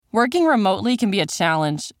Working remotely can be a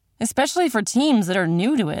challenge, especially for teams that are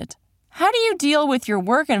new to it. How do you deal with your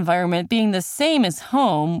work environment being the same as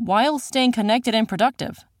home while staying connected and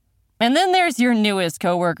productive? And then there's your newest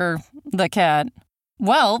coworker, the cat.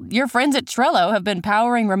 Well, your friends at Trello have been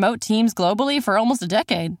powering remote teams globally for almost a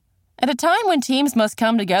decade. At a time when teams must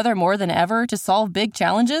come together more than ever to solve big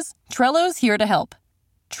challenges, Trello's here to help.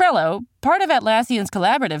 Trello, part of Atlassian's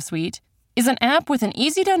collaborative suite, is an app with an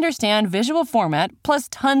easy-to-understand visual format plus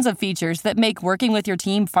tons of features that make working with your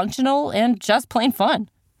team functional and just plain fun.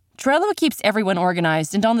 Trello keeps everyone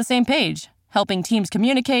organized and on the same page, helping teams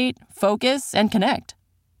communicate, focus, and connect.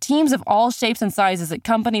 Teams of all shapes and sizes at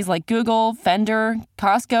companies like Google, Fender,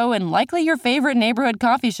 Costco, and likely your favorite neighborhood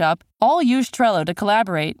coffee shop all use Trello to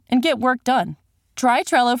collaborate and get work done. Try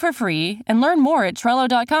Trello for free and learn more at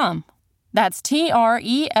Trello.com. That's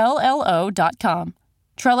Trello.com.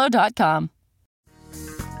 Trello.com.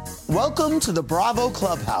 Welcome to the Bravo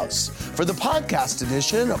Clubhouse for the podcast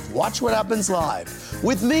edition of Watch What Happens Live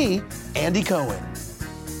with me, Andy Cohen.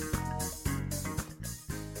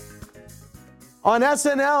 On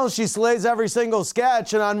SNL, she slays every single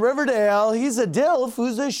sketch, and on Riverdale, he's a DILF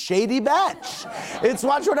who's a shady bitch. It's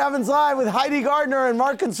Watch What Happens Live with Heidi Gardner and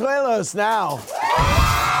Mark Consuelos now.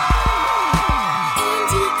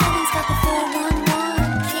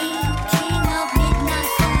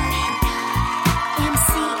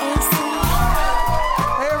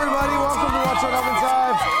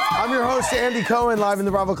 Andy Cohen live in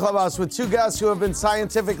the Bravo Clubhouse with two guests who have been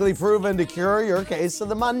scientifically proven to cure your case of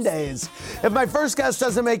the Mondays. If my first guest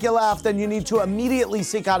doesn't make you laugh, then you need to immediately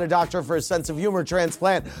seek out a doctor for a sense of humor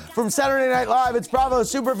transplant. From Saturday Night Live, it's Bravo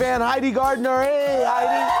superfan Heidi Gardner. Hey,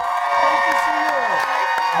 Heidi.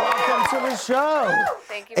 Welcome to the show.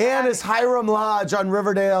 Thank you. And as Hiram Lodge on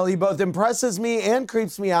Riverdale, he both impresses me and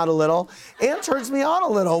creeps me out a little and turns me on a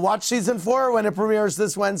little. Watch season 4 when it premieres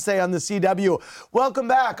this Wednesday on the CW. Welcome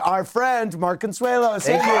back, our friend Mark Consuelos.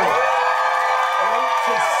 Thank you. Great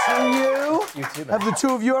to see you. You too, man. Have the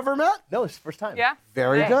two of you ever met? No, it's the first time. Yeah.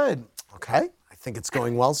 Very good. Okay. I think it's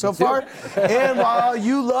going well so far. And while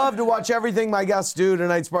you love to watch everything my guests do,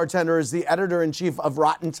 tonight's bartender is the editor-in-chief of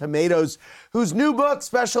Rotten Tomatoes, whose new book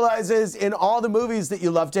specializes in all the movies that you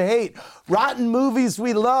love to hate. Rotten Movies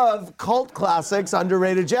We Love, Cult Classics,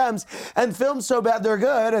 Underrated Gems, and Films So Bad They're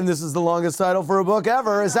Good, and this is the longest title for a book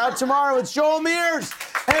ever, is out tomorrow. It's Joel Mears.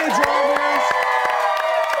 Hey, Joel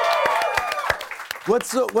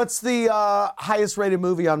Mears. What's the highest rated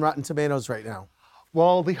movie on Rotten Tomatoes right now?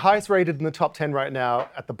 Well, the highest rated in the top 10 right now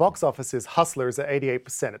at the box office is Hustlers at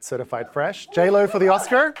 88%. It's certified fresh. J-Lo for the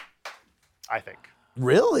Oscar, I think.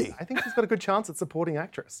 Really? I think she's got a good chance at supporting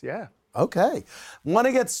actress, yeah. Okay. Want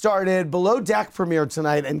to get started. Below Deck premiered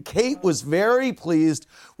tonight, and Kate was very pleased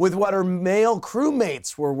with what her male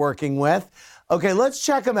crewmates were working with. Okay, let's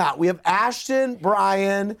check them out. We have Ashton,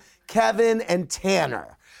 Brian, Kevin, and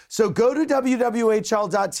Tanner. So go to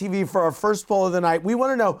WWHL.tv for our first poll of the night. We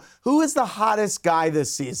want to know, who is the hottest guy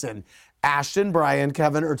this season? Ashton, Brian,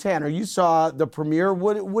 Kevin, or Tanner? You saw the premiere.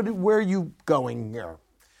 Where are you going here?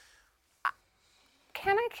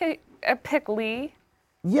 Can I pick Lee?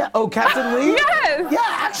 Yeah. Oh, Captain Lee? Yes. Yeah,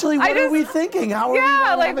 actually, what are we thinking? How are we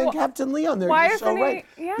not having Captain Lee on there? Why You're so isn't he? right.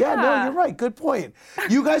 Yeah. No, you're right. Good point.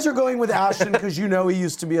 You guys are going with Ashton because you know he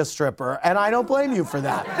used to be a stripper, and I don't blame you for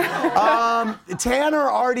that.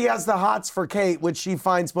 Tanner already has the hots for Kate, which she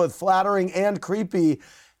finds both flattering and creepy.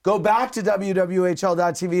 Go back to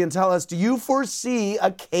WWHL.tv and tell us, do you foresee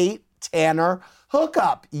a Kate-Tanner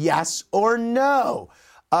hookup? Yes or no?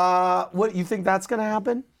 What, you think that's going to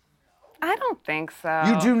happen? I don't think so.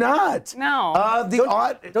 You do not? No.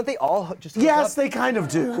 Don't they all just hook Yes, up? they kind of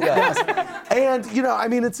do. Yeah. Yes. And,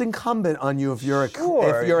 it's incumbent on you if you're a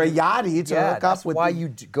yachty to hook up with. That's why you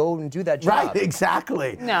go and do that job. Right,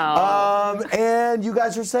 exactly. No. And you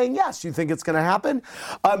guys are saying yes. You think it's going to happen?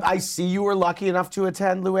 I see you were lucky enough to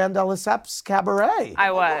attend Luann de Lesseps' cabaret.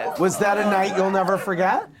 I was. Was that a night you'll never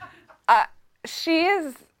forget? She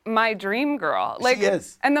is my dream girl. She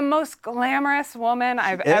is. And the most glamorous woman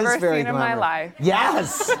I've ever seen in my life.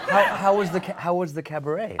 Yes. How was the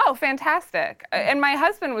cabaret? Oh, fantastic. And my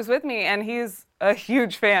husband was with me, and he's a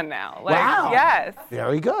huge fan now. Wow. Yes.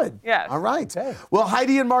 Very good. Yes. All right. Okay. Well,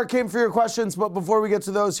 Heidi and Mark came for your questions, but before we get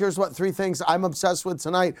to those, here's what 3 things I'm obsessed with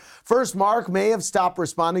tonight. First, Mark may have stopped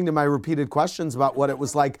responding to my repeated questions about what it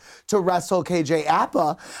was like to wrestle KJ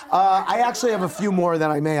Apa. I actually have a few more that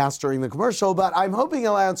I may ask during the commercial, but I'm hoping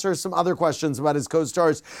he'll answer some other questions about his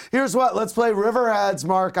co-stars. Here's what, let's play Riverheads.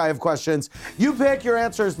 Mark, I have questions. You pick your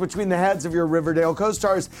answers between the heads of your Riverdale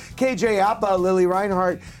co-stars, KJ Apa, Lily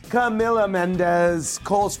Reinhart, Camila Mendez, says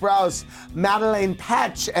Cole Sprouse, Madeleine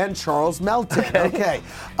Petch, and Charles Melton. Okay.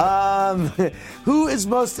 Who is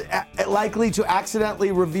most likely to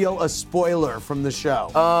accidentally reveal a spoiler from the show?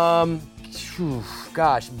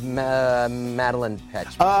 Madeline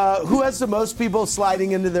Petch. Who has the most people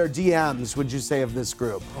sliding into their DMs, would you say, of this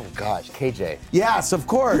group? Oh, gosh, KJ. Yes, of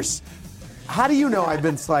course. How do you know I've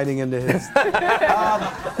been sliding into his?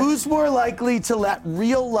 Who's more likely to let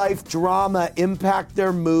real-life drama impact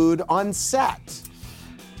their mood on set?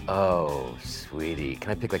 Oh, sweetie.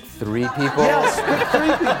 Can I pick like 3 people? Yes, pick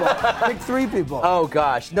 3 people. Pick 3 people. Oh,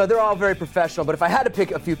 gosh. No, they're all very professional, but if I had to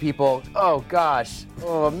pick a few people, oh, gosh.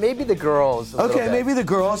 Oh, maybe the girls. Okay, maybe the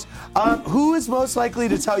girls. Who is most likely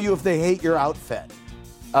to tell you if they hate your outfit?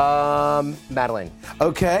 Madeline.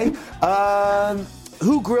 Okay.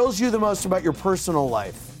 Who grills you the most about your personal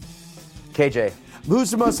life? KJ. Who's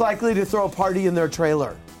the most likely to throw a party in their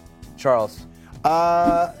trailer? Charles.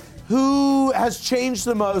 Who has changed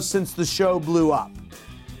the most since the show blew up?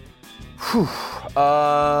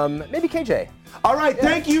 Maybe KJ. All right,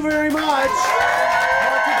 thank you very much.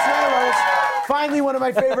 Consuelos. Finally, one of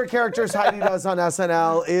my favorite characters Heidi does on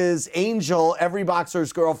SNL is Angel, every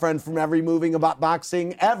boxer's girlfriend from every movie about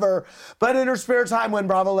boxing ever. But in her spare time when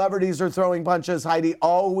Bravolebrities are throwing punches, Heidi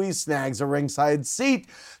always snags a ringside seat.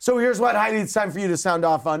 So here's what, Heidi, it's time for you to sound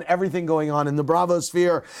off on everything going on in the Bravo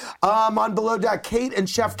sphere. On Below Deck, Kate and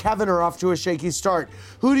Chef Kevin are off to a shaky start.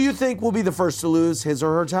 Who do you think will be the first to lose his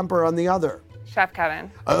or her temper on the other? Chef Kevin.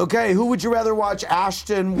 Okay, who would you rather watch?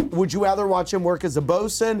 Ashton, would you rather watch him work as a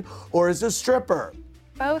bosun or as a stripper?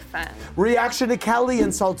 Bosun. Reaction to Kelly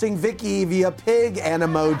insulting Vicky via pig and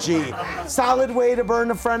emoji. Solid way to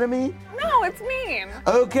burn a frenemy? No, it's mean.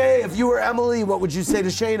 Okay, if you were Emily, what would you say to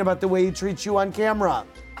Shane about the way he treats you on camera?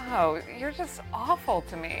 Oh, you're just awful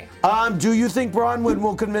to me. Do you think Bronwyn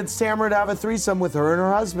will convince Tamara to have a threesome with her and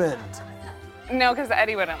her husband? No, because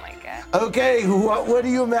Eddie wouldn't like it. Okay, what do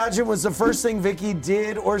you imagine was the first thing Vicky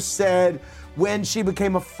did or said when she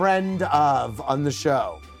became a friend of on the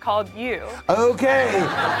show? Called you. Okay,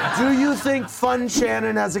 do you think Fun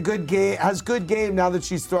Shannon has good game now that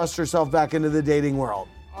she's thrust herself back into the dating world?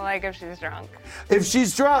 Well, like if she's drunk. If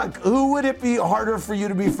she's drunk, who would it be harder for you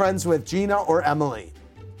to be friends with, Gina or Emily?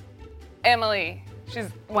 Emily. She's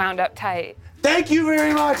wound up tight. Thank you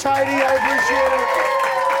very much, Heidi. I appreciate it.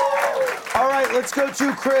 All right, let's go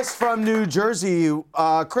to Chris from New Jersey.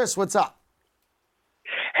 Chris, what's up?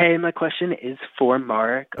 Hey, my question is for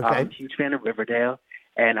Mark. Okay. I'm a huge fan of Riverdale,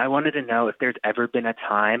 and I wanted to know if there's ever been a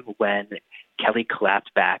time when Kelly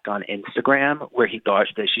clapped back on Instagram where he thought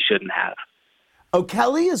that she shouldn't have. Oh,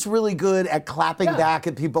 Kelly is really good at clapping back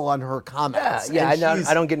at people on her comments. Yeah, I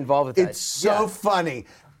don't get involved with that. It's so funny.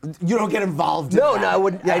 You don't get involved in No, that. I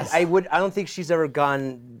wouldn't. Yes. I don't think she's ever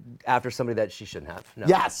gone after somebody that she shouldn't have. No.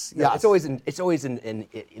 Yes, No, yes. It's always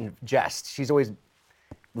in jest. She's always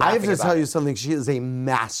I have laughing to tell about you it. something. She is a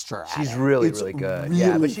master at She's it. really, It's really good. really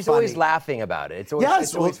Yeah, but she's always funny. laughing about it. It's always, Yes,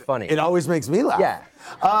 it's always funny. It always makes me laugh. Yeah.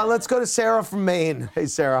 Let's go to Sarah from Maine. Hey,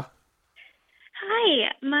 Sarah.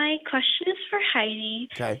 Hi, my question is for Heidi.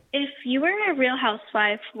 Okay. If you were a real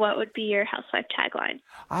housewife, what would be your housewife tagline?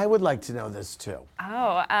 I would like to know this too.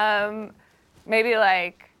 Oh, maybe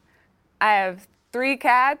like, I have 3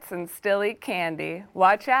 cats and still eat candy.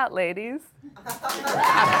 Watch out, ladies.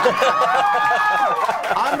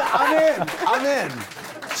 I'm in.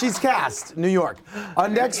 She's cast, New York.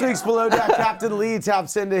 On next week's Below Deck, Captain Lee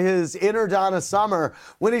taps into his inner Donna Summer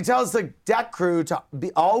when he tells the deck crew to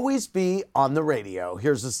always be on the radio.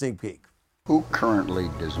 Here's a sneak peek. Who currently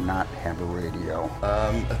does not have a radio?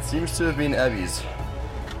 It seems to have been Abby's.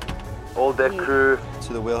 Old deck crew.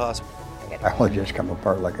 To the wheelhouse. I will just come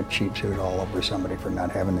apart like a cheap suit all over somebody for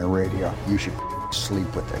not having their radio. You should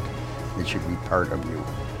sleep with it. It should be part of you.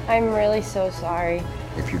 I'm really so sorry.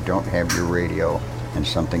 If you don't have your radio and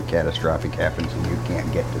something catastrophic happens and you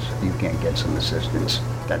can't get some assistance,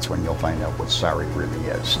 that's when you'll find out what sorry really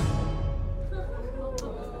is.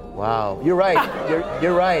 Wow, you're right.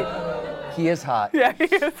 You're right. He is hot. Yeah, he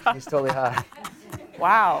is hot. He's totally hot.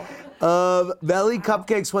 Wow. Belly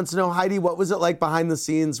Cupcakes wants to know, Heidi, what was it like behind the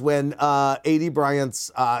scenes when A.D. Bryant's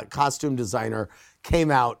costume designer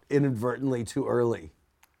came out inadvertently too early?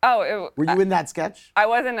 Oh, Were you in that sketch? I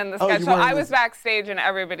wasn't in the Oh, sketch. you So weren't in I the- was backstage and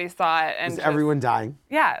everybody saw it. And Is everyone dying?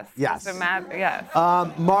 Yes. Yes. Yes.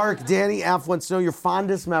 Mark, Danny F. wants to know your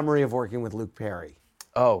fondest memory of working with Luke Perry.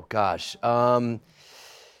 Oh gosh.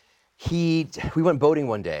 We went boating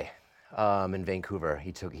one day in Vancouver. He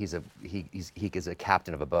is a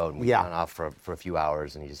captain of a boat, and we went off for a few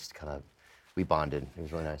hours, and he just kind of we bonded. It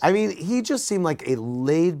was really nice. I mean, he just seemed like a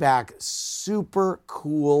laid-back, super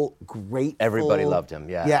cool, grateful. Everybody loved him.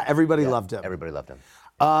 Yeah. Yeah, everybody loved him. Everybody loved him.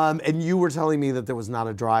 And you were telling me that there was not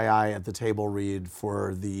a dry eye at the table read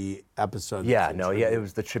for the episode. Yeah, no, yeah, it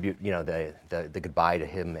was the tribute, you know, the goodbye to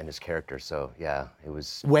him and his character. So yeah, it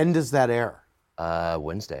was. When does that air?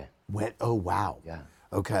 Wednesday. Oh wow. Yeah.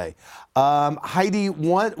 Okay. Heidi,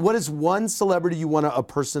 what is one celebrity you want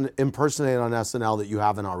to impersonate on SNL that you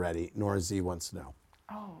haven't already? Nora Z wants to know.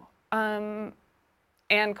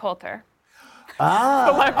 Ann Coulter.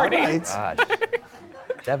 Celebrity. All right. Gosh,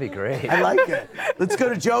 that'd be great. I like it. Let's go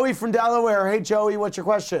to Joey from Delaware. Hey, Joey, what's your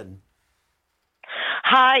question?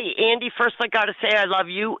 Hi, Andy. First, I got to say I love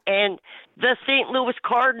you. And the St. Louis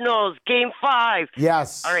Cardinals, Game 5.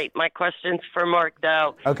 Yes. All right, my question's for Mark,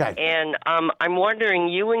 though. Okay. And I'm wondering,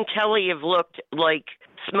 you and Kelly have looked like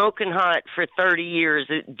smoking hot for 30 years.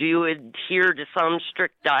 Do you adhere to some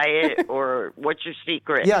strict diet, or what's your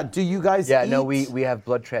secret? Yeah, do you guys Yeah, eat? no, we have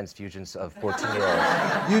blood transfusions of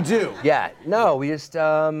 14-year-olds. You do? Yeah, no, we just,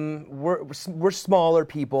 we're smaller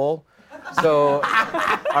people. So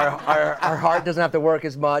our heart doesn't have to work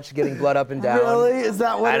as much, getting blood up and down. Really? Is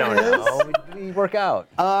that what I don't know. We work out.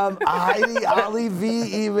 Heidi Ali V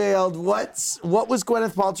emailed, what was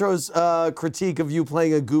Gwyneth Paltrow's critique of you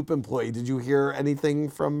playing a Goop employee? Did you hear anything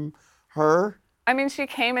from her? I mean, she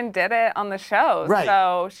came and did it on the show, Right.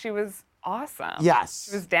 so she was awesome. Yes.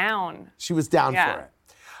 She was down. She was down for it.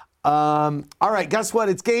 All right, guess what?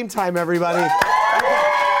 It's game time, everybody.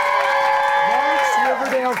 Mark's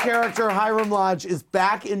Riverdale character, Hiram Lodge, is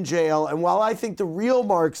back in jail, and while I think the real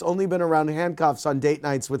Mark's only been around handcuffs on date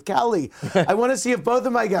nights with Kelly, I want to see if both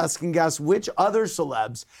of my guests can guess which other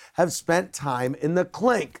celebs have spent time in the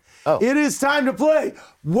clink. It is time to play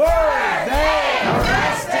Were They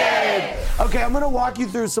Arrested? Okay, I'm going to walk you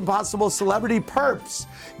through some possible celebrity perps.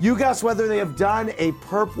 You guess whether they have done a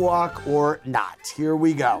perp walk or not. Here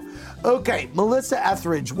we go. Okay, Melissa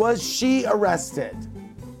Etheridge, was she arrested?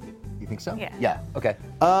 You think so? Yeah. Yeah, okay.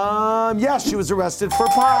 Yes, she was arrested for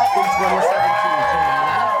pot in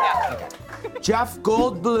 2017. Jeff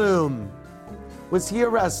Goldblum, was he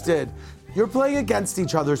arrested? You're playing against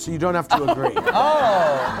each other, so you don't have to agree.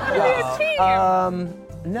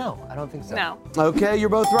 No, I don't think so. No. Okay, you're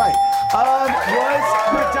both right. Was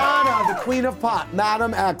Madonna, the queen of pop,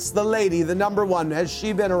 Madam X, the lady, the number one, has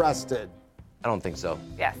she been arrested? I don't think so.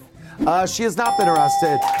 Yes. She has not been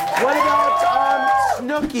arrested. What about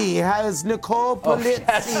Snooki? Has Nicole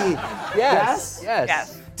Polizzi? Yes.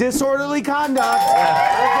 Yes. Disorderly conduct.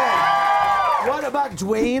 Okay. What about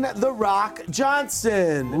Dwayne The Rock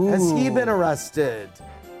Johnson? Has he been arrested?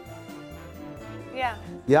 Yeah.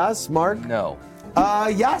 Yes, Mark? No.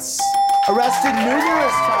 Yes. Arrested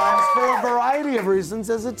numerous times for a variety of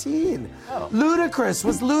reasons as a teen. Ludacris.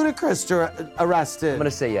 Was Ludacris arrested? I'm going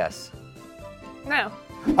to say yes. No.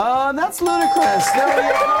 That's Ludacris. No, he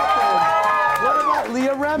has not been. What about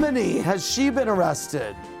Leah Remini? Has she been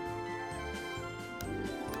arrested?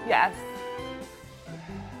 Yes.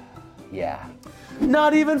 Yeah.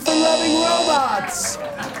 Not even for loving robots.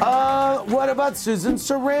 What about Susan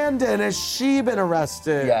Sarandon? Has she been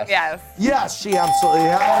arrested? Yes. Yes. Yes, she absolutely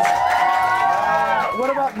has.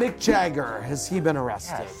 What about Mick Jagger? Has he been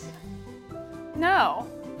arrested? Yes. No.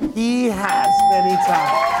 He has many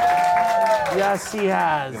times. Yes, he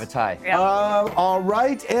has. We have a tie. Yeah. All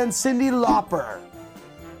right, and Cyndi Lauper.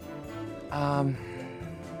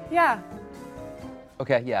 Yeah.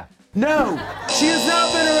 Okay, yeah. No, she has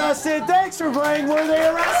not been arrested. Thanks for playing Were They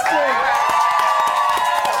Arrested?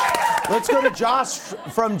 Let's go to Josh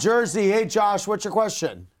from Jersey. Hey, Josh, what's your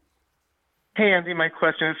question? Hey, Andy, my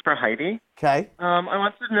question is for Heidi. Okay. I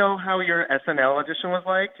wanted to know how your SNL audition was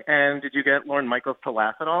like, and did you get Lorne Michaels to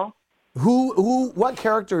laugh at all? What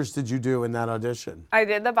characters did you do in that audition? I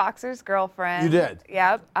did the boxer's girlfriend. You did?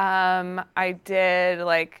 Yep. I did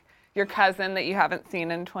like your cousin that you haven't seen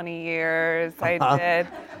in 20 years. I did.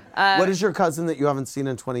 What does your cousin that you haven't seen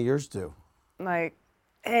in 20 years do? Like,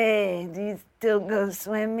 hey, do you still go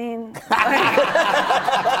swimming? There's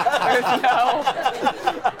no.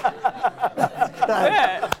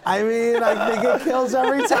 I mean, I think it kills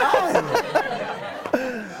every time.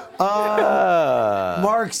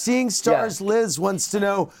 Mark, Seeing Stars Liz wants to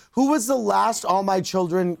know, who was the last All My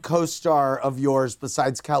Children co-star of yours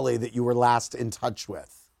besides Kelly that you were last in touch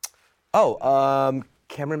with?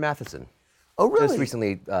 Cameron Matheson. Oh, really? Just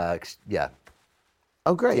recently, yeah.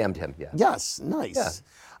 Oh, great. DM'd him, yeah. Yes, nice.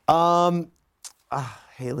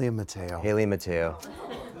 Haley and Mateo. Haley and Mateo.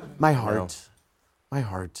 My heart. My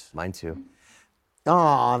heart. Mine too.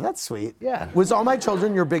 Aw, that's sweet. Yeah. Was All My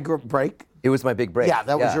Children your big break? It was my big break. Yeah,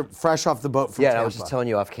 that was your fresh off the boat from Yeah, Tampa. I was just telling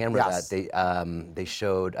you off camera Yes. that they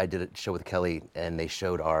showed. I did a show with Kelly, and they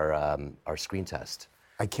showed our screen test.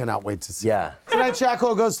 I cannot wait to see. Yeah. Tonight,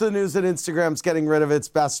 Shackle goes to the news that Instagram's getting rid of its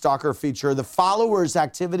best stalker feature, the followers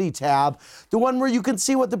activity tab, the one where you can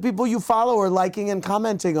see what the people you follow are liking and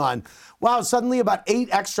commenting on. Wow, suddenly about 8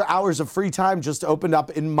 extra hours of free time just opened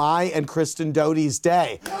up in my and Kristen Doty's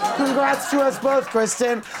day. Congrats to us both,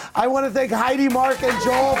 Kristen. I want to thank Heidi, Mark, and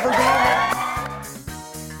Joel for being here.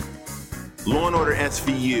 Law & Order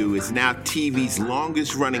SVU is now TV's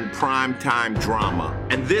longest-running primetime drama.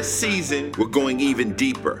 And this season, we're going even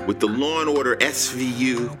deeper with the Law & Order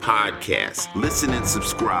SVU podcast. Listen and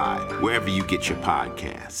subscribe wherever you get your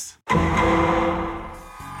podcasts.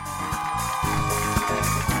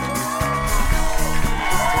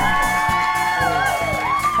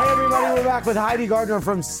 Hey, everybody, we're back with Heidi Gardner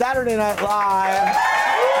from Saturday Night Live.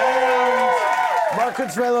 And Mark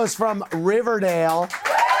Consuelos from Riverdale.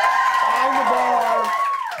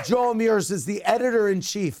 Joel Mears is the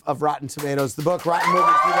editor-in-chief of Rotten Tomatoes. The book, Rotten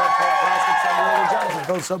Movies, We Love Cult Classics, Underrated Gems,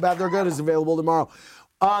 Both So Bad They're Good, is available tomorrow.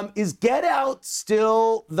 Is Get Out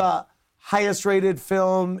still the highest-rated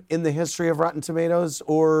film in the history of Rotten Tomatoes,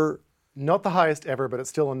 or? Not the highest ever, but it's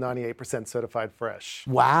still a 98% certified fresh.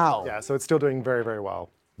 Wow. Yeah, so it's still doing very, very well.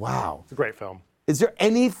 Wow. It's a great film. Is there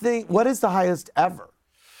anything, what is the highest ever?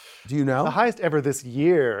 Do you know? The highest ever this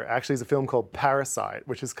year actually is a film called Parasite,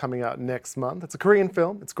 which is coming out next month. It's a Korean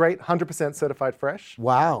film. It's great, 100% certified fresh.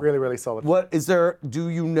 Wow. Really, really solid. What is there, do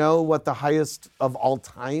you know what the highest of all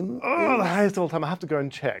time is? Oh, the highest of all time. I have to go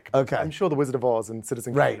and check. Okay. I'm sure The Wizard of Oz and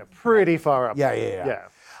Citizen Right. Kane are pretty far up. Yeah.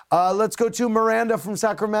 Let's go to Miranda from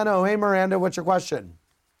Sacramento. Hey, Miranda, what's your question?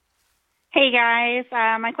 Hey, guys.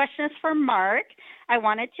 My question is for Mark. I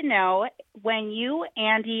wanted to know, when you,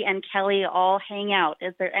 Andy, and Kelly all hang out,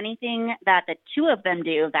 is there anything that the two of them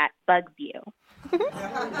do that bugs you?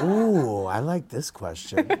 Ooh, I like this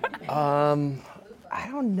question. I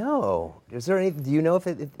don't know. Is there any? Do you know if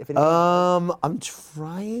anything? I'm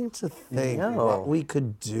trying to think No. what we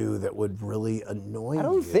could do that would really annoy you. I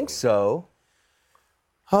don't think so.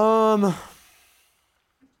 No,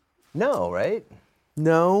 right?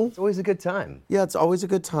 No. It's always a good time. Yeah, it's always a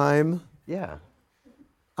good time. Yeah.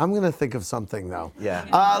 I'm going to think of something, though. Yeah.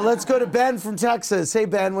 Let's go to Ben from Texas. Hey,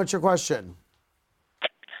 Ben, what's your question?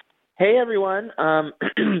 Hey, everyone.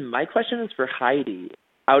 My question is for Heidi.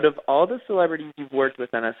 Out of all the celebrities you've worked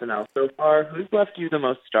with on SNL so far, who's left you the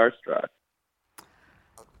most starstruck?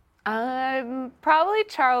 Probably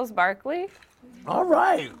Charles Barkley. All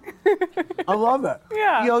right. I love it.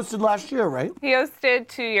 Yeah. He hosted last year, right? He hosted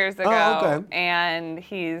 2 years ago. Oh, okay. And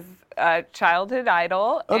he's a childhood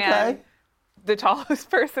idol. Okay. And the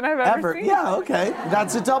tallest person I've ever seen. Yeah, okay.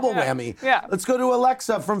 That's a double whammy. Yeah. Let's go to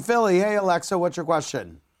Alexa from Philly. Hey, Alexa, what's your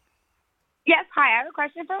question? Yes, hi. I have a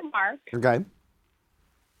question for Mark. Okay.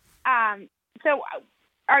 So,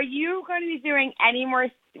 are you going to be doing any more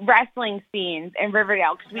wrestling scenes in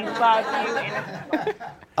Riverdale? Because we love you.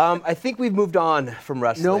 I think we've moved on from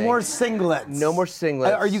wrestling. No more singlets. No more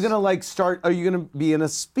singlets. Are you going to are you going to be in a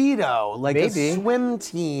Speedo, like Maybe. a swim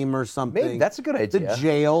team or something? Maybe, that's a good idea. The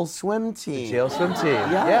jail swim team. The jail swim team. Yes.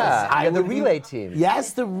 Yeah. And the relay team.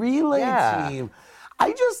 Yes, the relay team.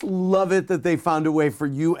 I just love it that they found a way for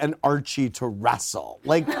you and Archie to wrestle.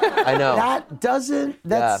 Like, I know.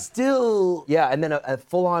 That's still. Yeah, and then a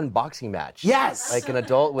full-on boxing match. Yes. Like an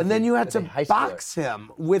adult with And then you had with to a high schooler. box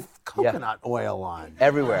him with coconut oil on.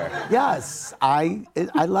 Everywhere. Yes, I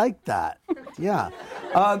like that. Yeah.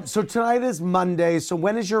 So tonight is Monday. So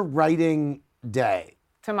when is your writing day?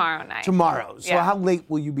 Tomorrow night. Tomorrow. So Yeah. how late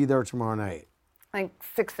will you be there tomorrow night? Like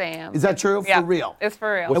 6 a.m. Is that true? Yeah, For real? It's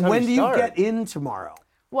for real. And when do you get in tomorrow?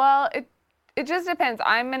 Well, it just depends.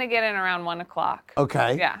 I'm going to get in around 1 o'clock.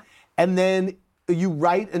 Okay. Yeah. And then you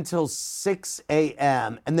write until 6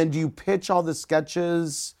 a.m. And then do you pitch all the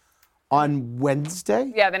sketches on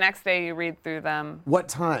Wednesday? Yeah, the next day you read through them. What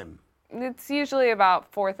time? It's usually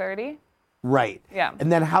about 4:30. Right. Yeah.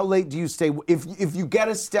 And then how late do you stay? If you get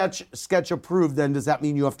a sketch approved, then does that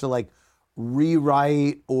mean you have to like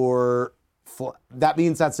rewrite or that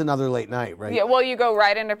means that's another late night, right? Yeah, well, you go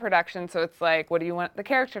right into production, so it's like, what do you want the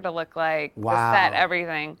character to look like? Wow. The set,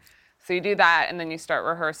 everything. So you do that, and then you start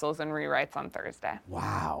rehearsals and rewrites on Thursday.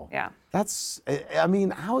 Wow. Yeah. That's, I mean,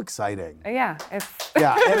 how exciting. Yeah, it's...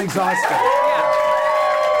 Yeah, and exhausting.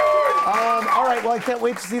 All right, well, I can't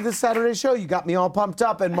wait to see this Saturday show. You got me all pumped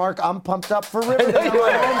up. And Mark, I'm pumped up for Riverdale on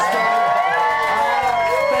Wednesday.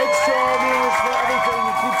 Thanks, Joel Mears, for everything.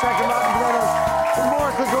 You keep checking Rotten Tomatoes. For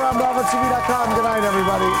more, click around BravoTV.com. Good night,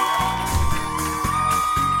 everybody.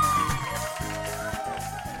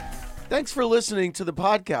 Thanks for listening to the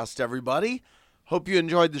podcast, everybody. Hope you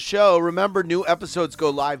enjoyed the show. Remember, new episodes go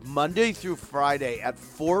live Monday through Friday at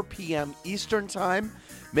 4 p.m. Eastern Time.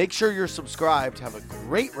 Make sure you're subscribed. Have a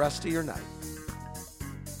great rest of your night.